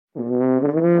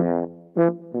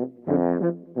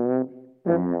God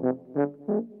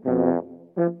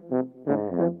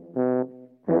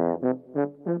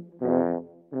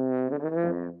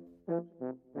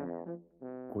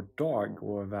dag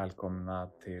och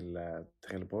välkomna till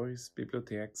Trelleborgs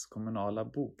biblioteks kommunala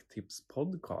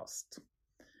boktipspodcast.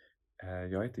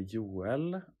 Jag heter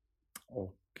Joel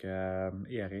och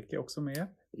Erik är också med.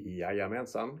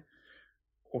 Jajamensan.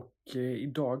 Och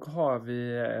idag har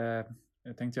vi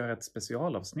tänkt göra ett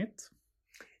specialavsnitt.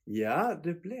 Ja,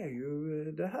 det blir ju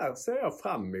det här ser jag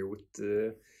fram emot.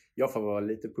 Jag får vara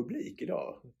lite publik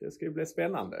idag. Det ska ju bli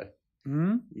spännande.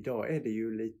 Idag är det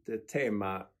ju lite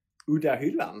tema udda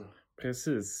hyllan.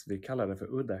 Precis, vi kallar det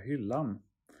för udda hyllan.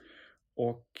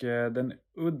 Och den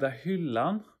udda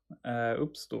hyllan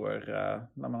uppstår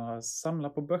när man har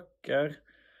samlat på böcker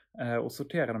och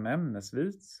sorterar dem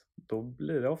ämnesvis. Då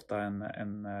blir det ofta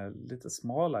en lite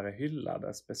smalare hylla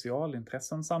där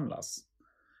specialintressen samlas.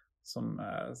 Som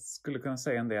skulle kunna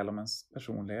säga en del om ens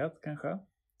personlighet kanske.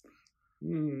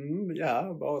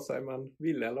 Ja, vare sig man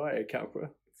vill eller ej kanske.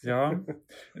 Ja,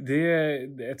 det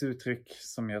är ett uttryck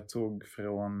som jag tog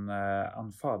från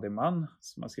Ann Fadiman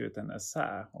som har skrivit en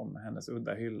essä om hennes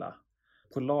udda hylla.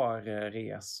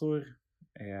 Polarresor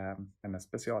är hennes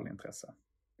specialintresse.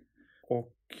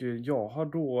 Och jag har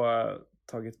då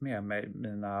tagit med mig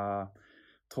mina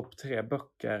topp 3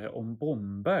 böcker om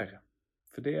bomber.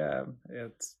 För det är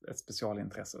ett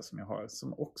specialintresse som jag har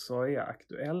som också är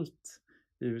aktuellt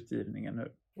i utgivningen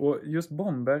nu. Och just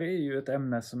bomber är ju ett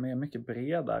ämne som är mycket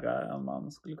bredare än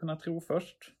man skulle kunna tro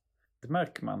först. Det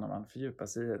märker man när man fördjupar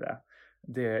sig i det.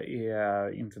 Det är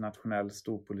internationell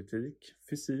storpolitik,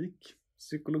 fysik,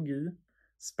 psykologi,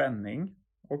 spänning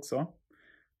också.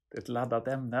 Det är ett laddat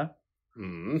ämne.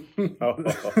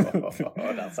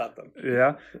 Där satt den.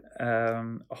 Ja.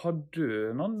 Har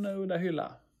du någon udda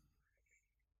hylla?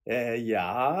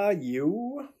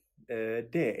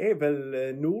 Det är väl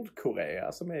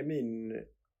Nordkorea som är min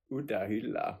udda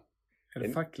hylla. Är det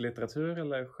facklitteratur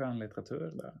eller skönlitteratur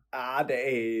där? Det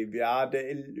är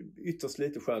ytterst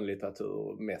lite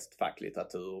skönlitteratur, mest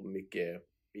facklitteratur, mycket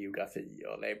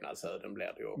biografier, levnadsöden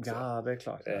blir det ju också. Ja, det är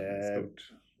klart. Det är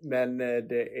stort. Men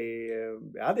det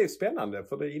är spännande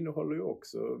för det innehåller ju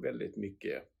också väldigt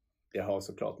mycket. Det har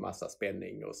såklart massa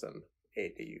spänning och sen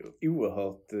är det ju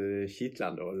oerhört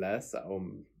kittlande att läsa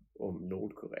om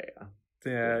Nordkorea.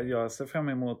 Jag ser fram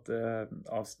emot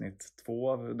avsnitt 2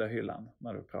 av udda hyllan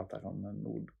när du pratar om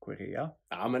Nordkorea.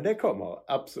 Ja, men det kommer,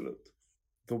 absolut.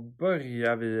 Då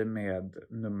börjar vi med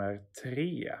nummer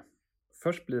 3.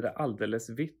 Först blir det alldeles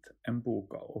vitt, en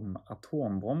bok om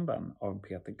atombomben av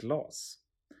Peter Glas.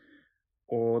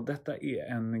 Och detta är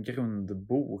en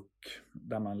grundbok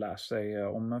där man lär sig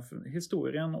om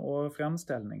historien och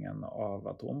framställningen av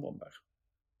atombomber.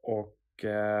 Och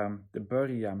det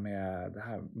börjar med det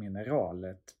här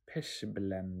mineralet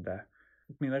pechblende.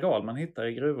 Ett mineral man hittar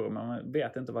i gruvor men man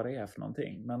vet inte vad det är för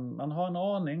någonting. Men man har en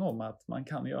aning om att man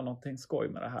kan göra någonting skoj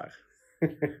med det här.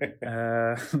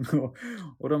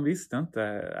 Och de visste inte,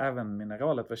 även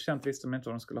mineralet var känt, visste de inte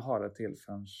vad de skulle ha det till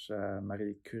förrän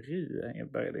Marie Curie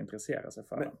började intressera sig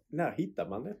för det. När hittar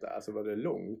man detta? Alltså var det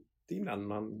långt innan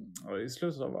man... I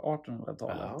slutet av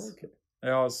 1800-talet. Okay.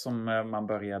 Ja, som man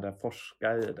började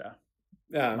forska i det.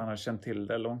 Ja. Man har känt till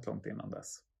det långt innan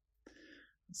dess.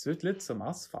 Det ser ut lite som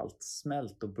asfalt,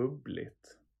 smält och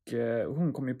bubbligt. Och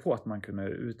hon kom ju på att man kunde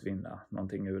utvinna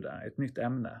någonting ur det. Ett nytt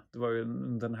ämne. Det var ju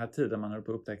den här tiden man höll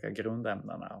på att upptäcka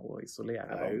grundämnena och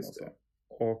isolera dem. Och så.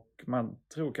 Och man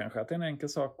tror kanske att det är en enkel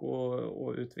sak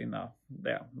att utvinna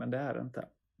det. Men det är det inte.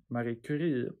 Marie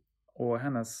Curie och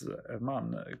hennes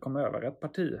man kom över ett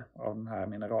parti av den här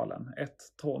mineralen. 1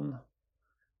 ton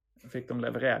fick de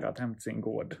levererat hem till sin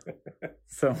gård.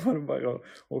 Sen var det bara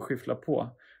att skyffla på.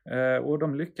 Och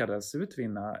de lyckades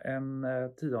utvinna en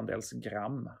 10-ondels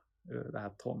gram ur det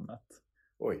här tonnet.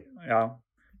 Oj. Ja,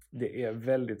 det är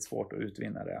väldigt svårt att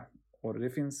utvinna det. Och det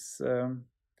finns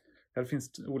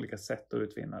olika sätt att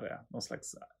utvinna det. Någon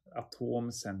slags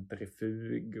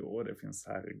atomcentrifug och det finns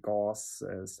här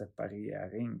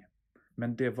gasseparering.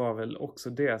 Men det var väl också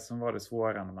det som var det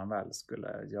svåra när man väl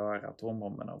skulle göra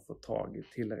atombomberna och få tag i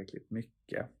tillräckligt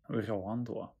mycket uran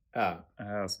då. Ja.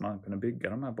 Så man kunde bygga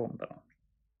de här bomberna.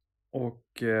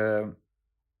 Och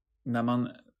när man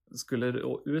skulle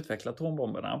utveckla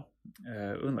atombomberna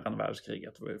under andra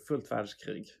världskriget, det var ju fullt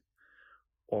världskrig.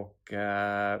 Och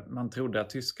man trodde att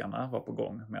tyskarna var på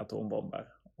gång med atombomber.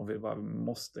 Och vi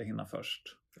måste hinna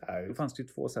först. Då fanns det ju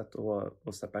 2 sätt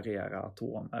att separera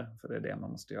atomer, för det är det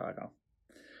man måste göra.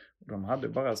 De hade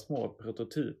bara små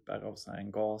prototyper av så här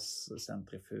en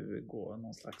gascentrifug och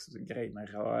någon slags grej med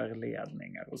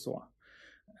rörledningar och så.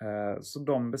 Så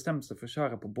de bestämde sig för att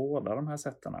köra på båda de här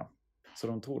sätterna. Så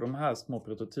de tog de här små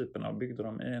prototyperna och byggde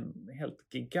dem i en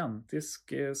helt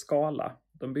gigantisk skala.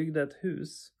 De byggde ett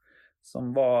hus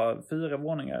som var 4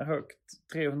 våningar högt,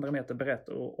 300 meter brett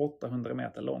och 800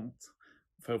 meter långt.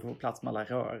 För att få plats med alla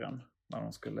rören när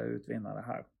de skulle utvinna det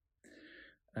här.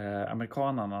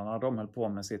 Amerikanerna, när de höll på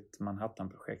med sitt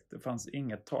Manhattan-projekt, det fanns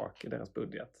inget tak i deras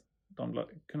budget. De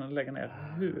kunde lägga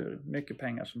ner hur mycket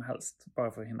pengar som helst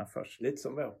bara för att hinna först. Lite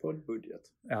som vår poddbudget.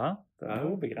 Ja, det var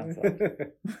obegränsat.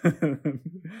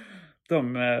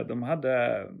 De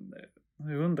hade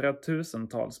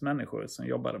 100,000-tals människor som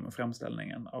jobbade med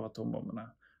framställningen av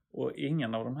atombomberna. Och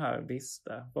ingen av de här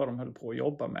visste vad de höll på att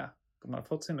jobba med. De hade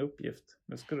fått sin uppgift.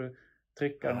 Nu skulle du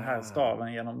trycka den här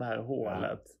staven genom det här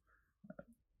hålet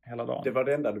hela dagen. Det var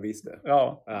det enda du visste?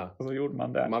 Ja. Och så gjorde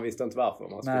man det. Man visste inte varför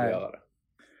man skulle göra det.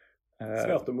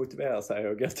 Svårt att motivera sig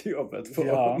och gå till jobbet på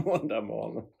måndag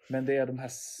morgon. Men det är de här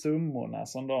summorna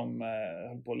som de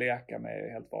höll på att leka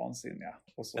med helt vansinniga.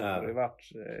 Och så har det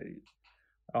varit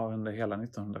under hela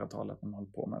 1900-talet de höll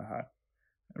på med det här.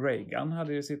 Reagan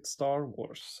hade ju sitt Star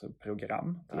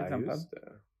Wars-program till exempel. Just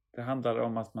Det handlade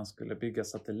om att man skulle bygga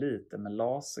satelliter med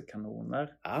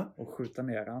laserkanoner och skjuta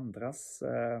ner andras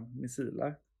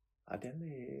missiler. Ja, den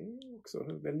är också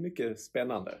väldigt mycket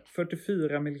spännande.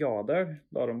 44 miljarder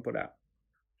la de på det.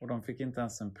 Och de fick inte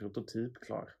ens en prototyp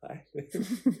klar. Nej.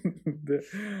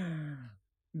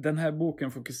 Den här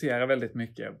boken fokuserar väldigt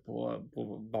mycket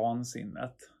på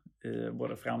vansinnet i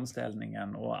både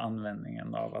framställningen och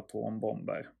användningen av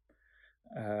atombomber.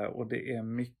 Och det är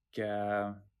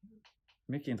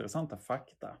mycket intressanta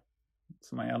fakta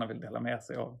som man gärna vill dela med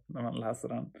sig av när man läser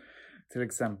den. Till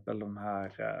exempel de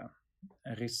här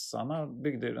ryssarna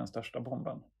byggde ju den största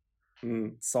bomben.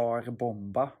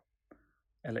 Tsar-bomba.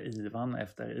 Eller Ivan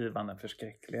efter Ivan den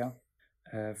förskräckliga.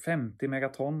 50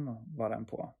 megaton var den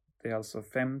på. Det är alltså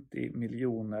 50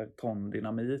 miljoner ton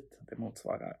dynamit det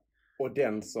motsvarar. Och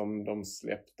den som de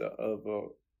släppte över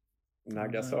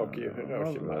Nagasaki och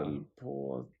Hiroshima? Väl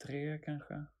på 3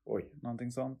 kanske. Oj.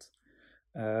 Någonting sånt.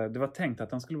 Det var tänkt att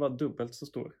den skulle vara dubbelt så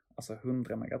stor. Alltså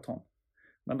 100 megaton.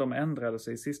 Men de ändrade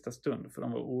sig i sista stund för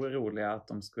de var oroliga att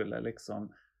de skulle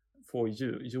liksom få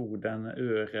jorden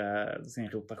ur sin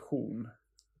rotation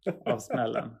av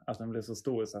smällen. Att den blev så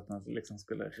stor så att den liksom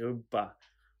skulle rubba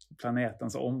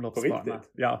planetens omloppsbana. På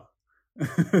riktigt? Ja.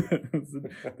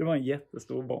 Det var en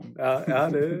jättestor bomb. Ja,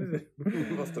 det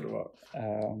måste det vara.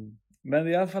 Men det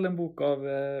är i alla fall en bok av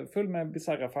full med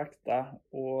bizarra fakta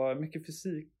och mycket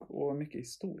fysik och mycket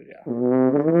historia.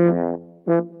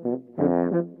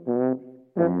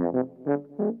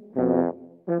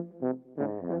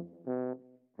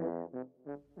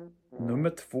 Nummer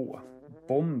 2.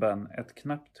 Bomben, ett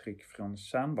knapptryck från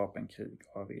kärnvapenkrig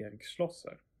av Erik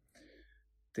Schlosser.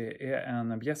 Det är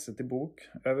en bjässig bok,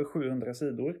 över 700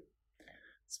 sidor.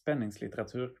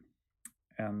 Spänningslitteratur.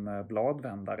 En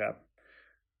bladvändare.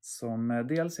 Som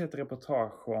dels är ett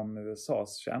reportage om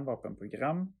USAs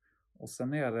kärnvapenprogram. Och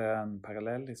sen är det en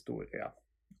parallellhistoria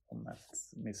om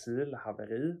ett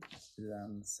missilhaveri i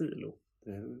en silo.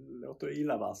 Det låter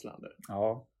illavarslande.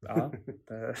 Ja,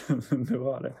 det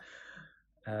var det.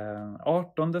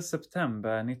 18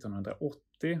 september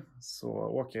 1980 så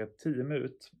åker ett team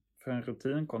ut för en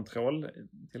rutinkontroll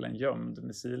till en gömd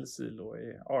missilsilo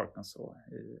i Arkansas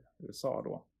i USA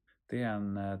då. Det är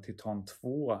en Titan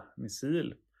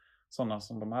 2-missil. Sådana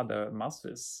som de hade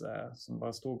massvis som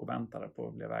bara stod och väntade på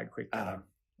att bli vägskickade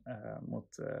mot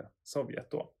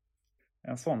Sovjet då.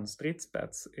 En sån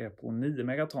stridsspets är på 9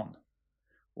 megaton.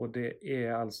 Och det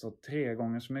är alltså 3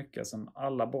 gånger så mycket som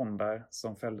alla bomber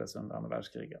som fälldes under andra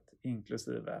världskriget.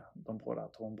 Inklusive de båda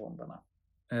atombomberna.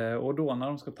 Och då när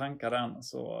de ska tanka den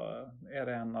så är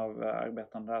det en av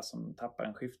arbetarna där som tappar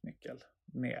en skiftnyckel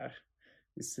ner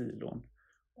i silon.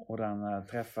 Och den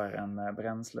träffar en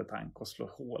bränsletank och slår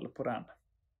hål på den.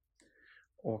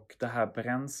 Och det här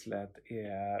bränslet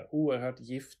är oerhört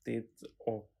giftigt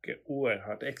och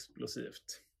oerhört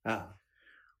explosivt.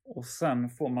 Och sen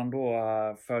får man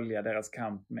då följa deras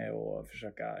kamp med att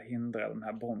försöka hindra den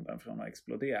här bomben från att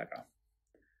explodera.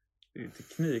 Det är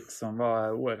teknik som var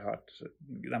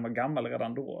den var gammal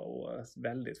redan då och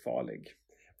väldigt farlig.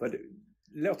 Det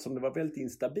låter som det var väldigt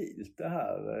instabilt det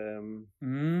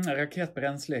här.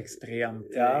 Raketbränsle är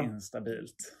extremt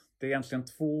instabilt. Det är egentligen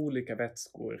 2 olika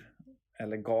vätskor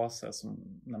eller gaser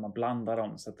som när man blandar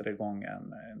dem sätter det igång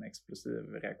en explosiv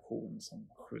reaktion som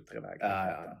skjuter iväg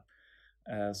raketen.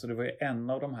 Så det var ju en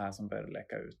av de här som började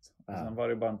läcka ut. Och sen var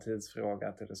det bara en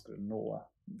tidsfråga till det skulle nå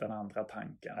den andra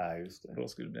tanken. Just det. Då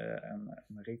skulle det bli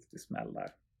en riktig smäll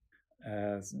där.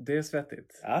 Det är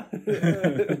svettigt. Ja,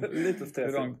 lite stressigt.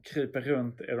 Hur de kryper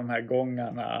runt i de här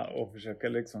gångarna och försöker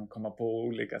liksom komma på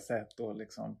olika sätt och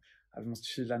liksom att vi måste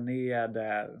kyla ner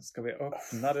det. Ska vi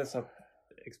öppna det så att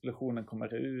explosionen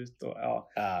kommer ut och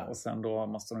och sen då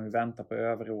måste de ju vänta på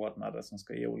överordnade som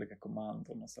ska ge olika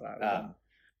kommandon och sådär.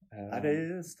 Ja, det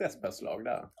är stresspåslag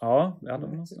där. Ja,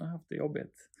 de måste ha haft det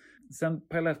jobbigt. Sen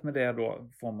parallellt med det då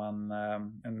får man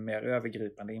en mer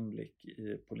övergripande inblick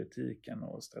i politiken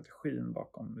och strategin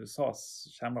bakom USAs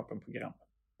kärnvapenprogram.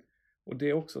 Och det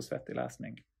är också svettig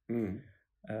läsning.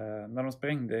 När de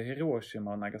sprängde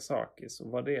Hiroshima och Nagasaki så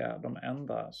var det de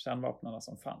enda kärnvapnarna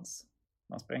som fanns.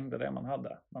 Man sprängde det man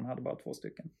hade. Man hade bara 2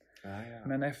 stycken.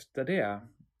 Men efter det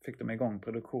fick de igång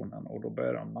produktionen och då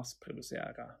började de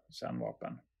massproducera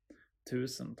kärnvapen.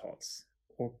 Tusentals.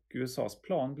 Och USAs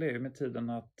plan blev ju med tiden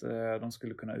att de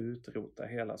skulle kunna utrota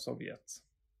hela Sovjet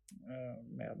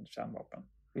med kärnvapen.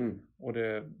 Och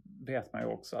det vet man ju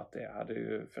också att det hade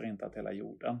ju förintat hela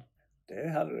jorden. Det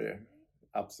hade det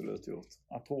absolut gjort.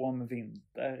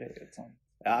 Atomvinter är ett sånt.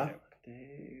 Ja,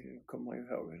 det kommer jag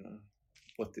ihåg.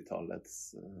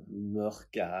 80-talets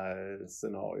mörka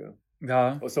scenario.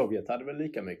 Ja. Och Sovjet hade väl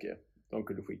lika mycket. De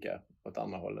kunde skicka åt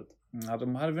andra hållet. Ja,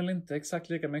 de hade väl inte exakt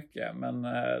lika mycket, men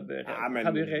det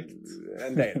hade ju räckt.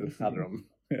 En del hade de.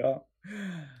 Ja,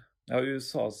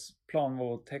 USAs plan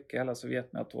var att täcka hela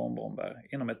Sovjet med atombomber.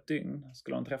 Inom ett dygn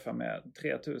skulle de träffa med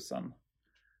 3000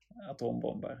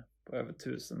 atombomber på över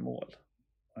 1000 mål.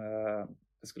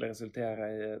 Det skulle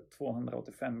resultera i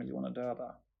 285 miljoner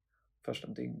döda första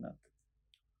dygnet.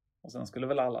 Och sen skulle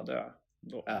väl alla dö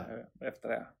då, efter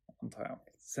det, antar jag.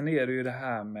 Sen är det ju det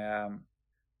här med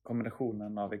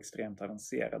kombinationen av extremt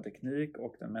avancerad teknik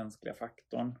och den mänskliga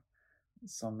faktorn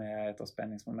som är ett av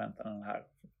spänningsmomenten i den här.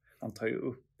 Han tar ju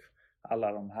upp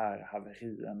alla de här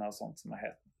haverierna och sånt som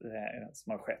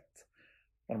har skett.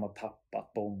 Och de har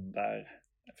tappat bomber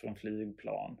från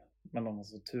flygplan. Men de har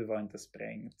så tur var inte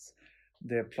sprängts.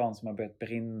 Det är plan som har börjat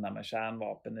brinna med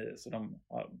kärnvapen i. Så de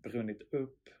har brunnit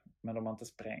upp men de har inte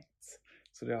sprängts.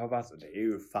 Så det har varit... Det är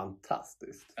ju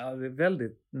fantastiskt. Ja, det är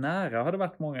väldigt nära har det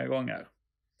varit många gånger.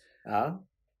 Ja.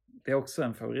 Det är också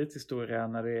en favorithistoria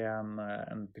när det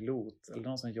är en pilot eller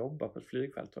någon som jobbar på ett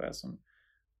flygfält tror jag, som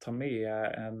tar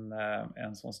med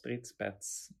en sån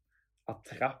stridsspets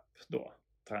attrapp då.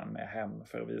 Tar han med hem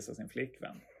för att visa sin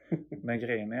flickvän. Men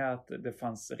grejen är att det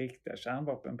fanns riktiga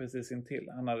kärnvapen precis intill.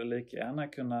 Han hade lika gärna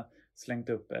kunnat slängt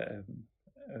upp ett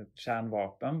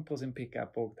kärnvapen på sin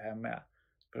pickup och åkt hem med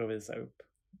för att visa upp.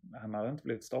 Han hade inte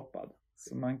blivit stoppad.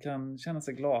 Så man kan känna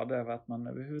sig glad över att man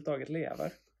överhuvudtaget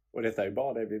lever. Och detta är ju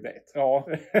bara det vi vet. Ja.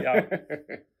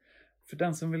 För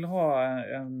den som vill ha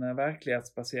en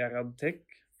verklighetsbaserad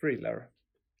tech-thriller.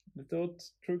 Lite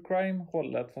åt true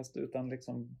crime-hållet fast utan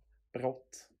liksom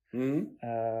brott.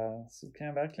 Så kan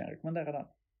jag verkligen rekommendera den.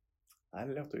 Ja,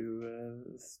 det låter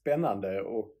ju spännande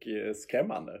och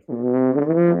skrämmande.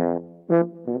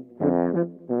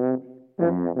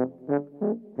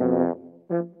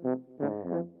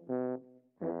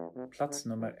 Plats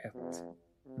nummer 1.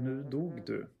 Nu dog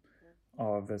du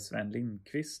av Sven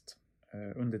Lindqvist.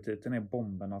 Undertiteln är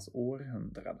Bombernas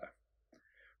århundrade.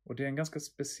 Och det är en ganska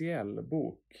speciell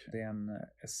bok. Det är en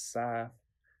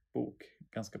essäbok.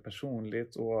 Ganska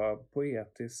personligt och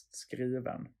poetiskt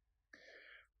skriven.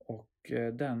 Och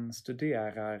den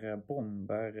studerar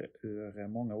bomber ur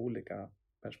många olika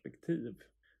perspektiv.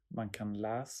 Man kan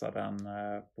läsa den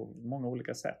på många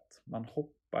olika sätt. Man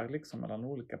hoppar liksom mellan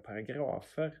olika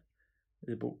paragrafer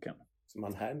i boken. Så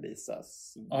man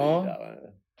hänvisas vidare?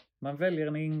 Ja, man väljer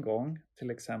en ingång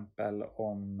till exempel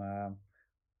om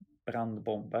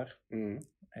brandbomber.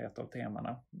 Är ett av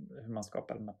temana. Hur man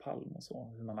skapar napalm och så.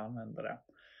 Hur man använder det.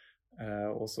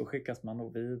 Och så skickas man då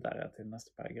vidare till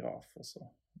nästa paragraf och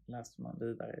så läser man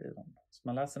vidare i dem. Så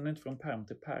man läser den inte från perm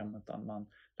till perm utan man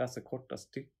läser korta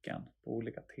stycken på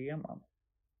olika teman.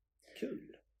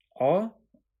 Kul! Ja,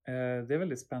 det är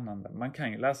väldigt spännande. Man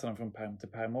kan ju läsa den från perm till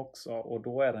perm också och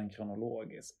då är den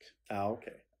kronologisk. Ja,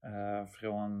 okej.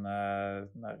 Från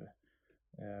när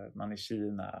man i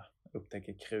Kina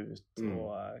upptäcker krut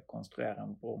och konstruerar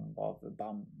en bomb av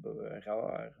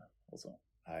bamburör och så.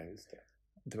 Ja, just det.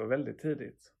 Det var väldigt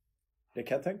tidigt. Det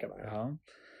kan jag tänka mig. Ja.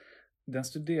 Den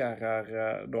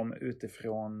studerar dem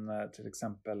utifrån till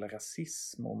exempel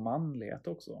rasism och manlighet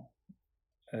också.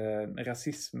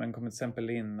 Rasismen kommer till exempel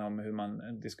in om hur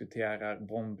man diskuterar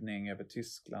bombning över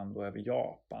Tyskland och över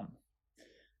Japan.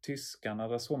 Tyskarna,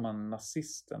 där såg man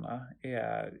nazisterna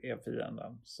är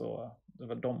fienden. Så det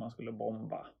var de man skulle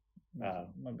bomba.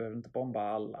 Man behöver inte bomba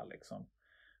alla liksom.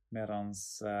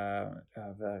 Medans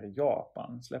över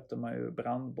Japan släppte man ju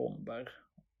brandbomber.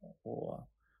 Och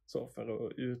så för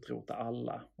att utrota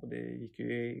alla. Och det gick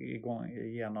ju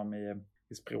igenom i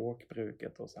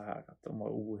språkbruket och så här, att de var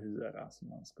ohyra som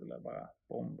man skulle bara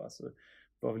bomba. Så det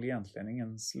var väl egentligen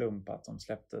ingen slump att de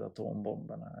släppte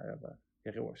atombomberna över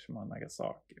Hiroshima och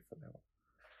Nagasaki. För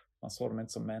man såg dem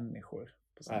inte som människor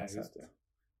på samma sätt.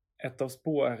 Ett av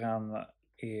spåren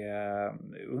är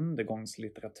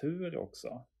undergångslitteratur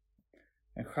också.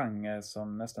 En genre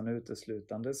som nästan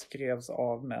uteslutande skrevs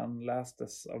av män,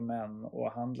 lästes av män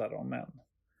och handlade om män.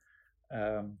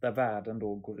 Där världen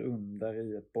då går under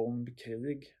i ett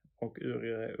bombkrig, och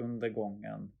ur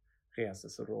undergången reser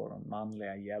sig då de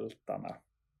manliga hjältarna.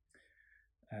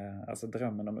 Alltså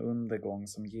drömmen om undergång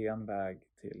som genväg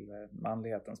till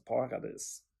manlighetens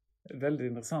paradis. Väldigt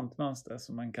intressant mönster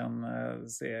som man kan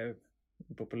se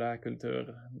i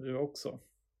populärkultur nu också.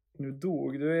 Nu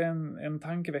dog du en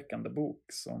tankeväckande bok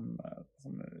som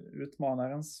utmanar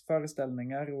ens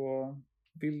föreställningar och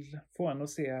vill få en att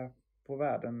se på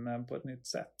världen på ett nytt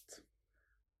sätt.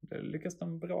 Det lyckas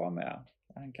de bra med.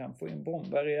 Han kan få in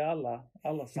bomber i alla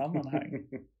sammanhang.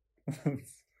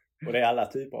 Och det är alla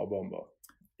typer av bomber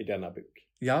i denna bok.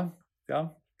 Ja,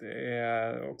 det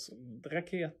är också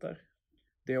raketer.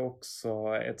 Det är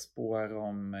också ett spår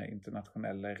om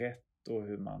internationell rätt och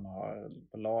hur man har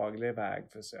på laglig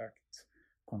väg försökt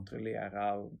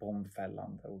kontrollera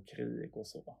bombfällande och krig och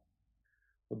så.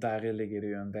 Och där ligger det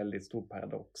ju en väldigt stor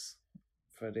paradox.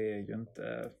 För det är ju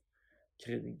inte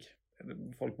krig.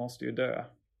 Folk måste ju dö.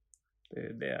 Det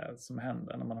är det som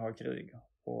händer när man har krig.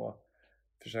 Och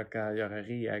försöka göra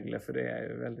regler för det är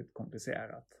ju väldigt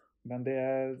komplicerat. Men det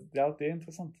är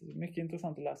intressant, mycket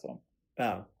intressant att läsa om.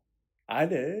 Ja,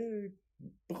 det är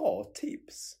bra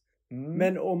tips.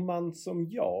 Men om man som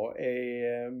jag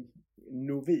är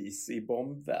novis i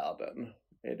bombvärlden,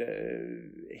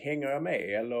 hänger jag med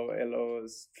eller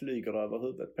flyger det över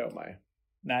huvudet på mig?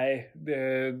 Nej,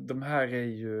 de här är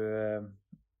ju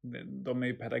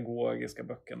pedagogiska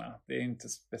böckerna. Det är inte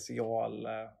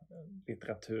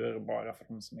speciallitteratur bara för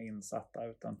de som är insatta,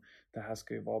 utan det här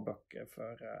ska ju vara böcker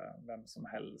för vem som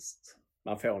helst.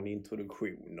 Man får en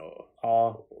introduktion och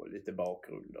lite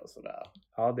bakgrund och sådär.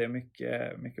 Ja, det är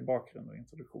mycket bakgrund och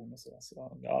introduktion och så.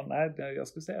 Jag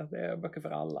skulle säga att det är böcker för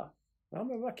alla. Ja,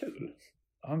 men vad kul.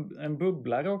 En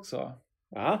bubblare också.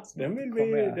 Ja, den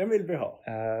vill vi ha.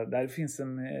 Där finns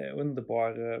en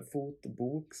underbar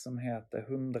fotobok som heter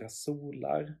 100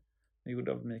 solar. Gjord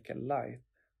av Mikael Light.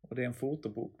 Och det är en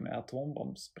fotobok med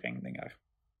atombombsprängningar.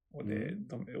 Och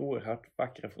de är oerhört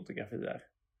vackra fotografier.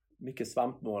 Mycket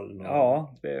svampmoln.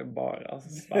 Ja, det är bara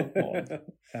svampmoln.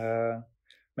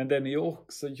 Men den är ju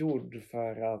också gjord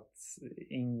för att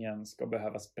ingen ska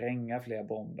behöva spränga fler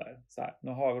bomber. Så här,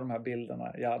 nu har vi de här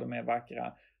bilderna. Ja, de är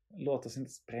vackra. Låt oss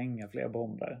inte spränga fler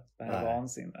bomber. Det här är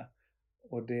vansinne.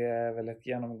 Och det är väl ett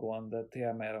genomgående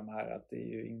tema i de här, att det är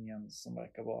ju ingen som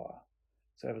verkar vara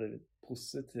så överdrivet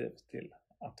positiv till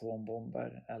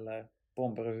atombomber eller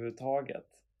bomber överhuvudtaget.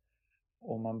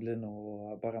 Och man blir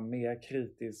nog bara mer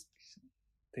kritisk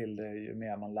till det ju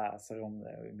mer man läser om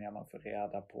det och ju mer man får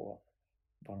reda på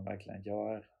vad de verkligen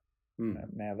gör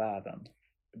med världen.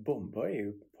 Bomber är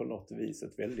ju på något vis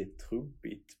ett väldigt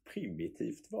trubbigt,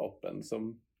 primitivt vapen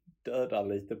som dödar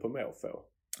lite på måfå.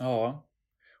 Ja,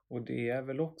 och det är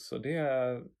väl också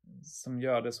det som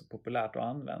gör det så populärt att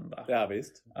använda. Ja,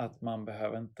 visst. Att man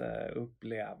behöver inte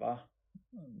uppleva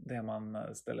det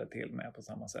man ställer till med på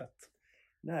samma sätt.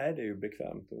 Nej, det är ju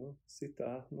bekvämt att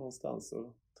sitta någonstans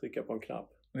och trycka på en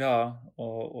knapp. Ja,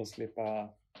 och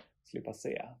slippa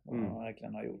se vad man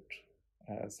verkligen har gjort.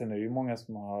 Sen är det ju många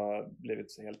som har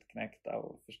blivit så helt knäckta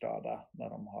och förstörda när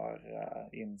de har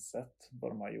insett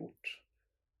vad de har gjort.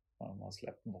 När de har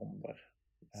släppt bomber.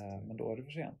 Men då är det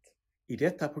för sent. I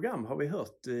detta program har vi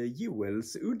hört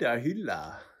Joels udda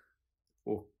hylla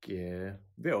och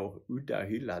vår udda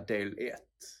hylla del 1.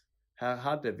 Här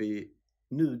hade vi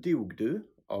Nu dog du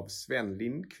av Sven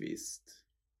Lindqvist.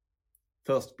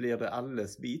 Först blir det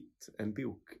alldeles vitt, en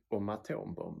bok om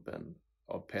atombomben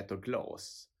av Peter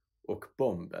Glas och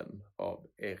Bomben av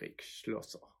Erik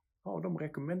Schlosser. Ja, de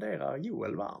rekommenderar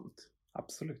Joel varmt.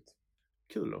 Absolut.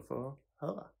 Kul att få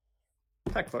höra.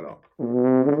 Tack för idag.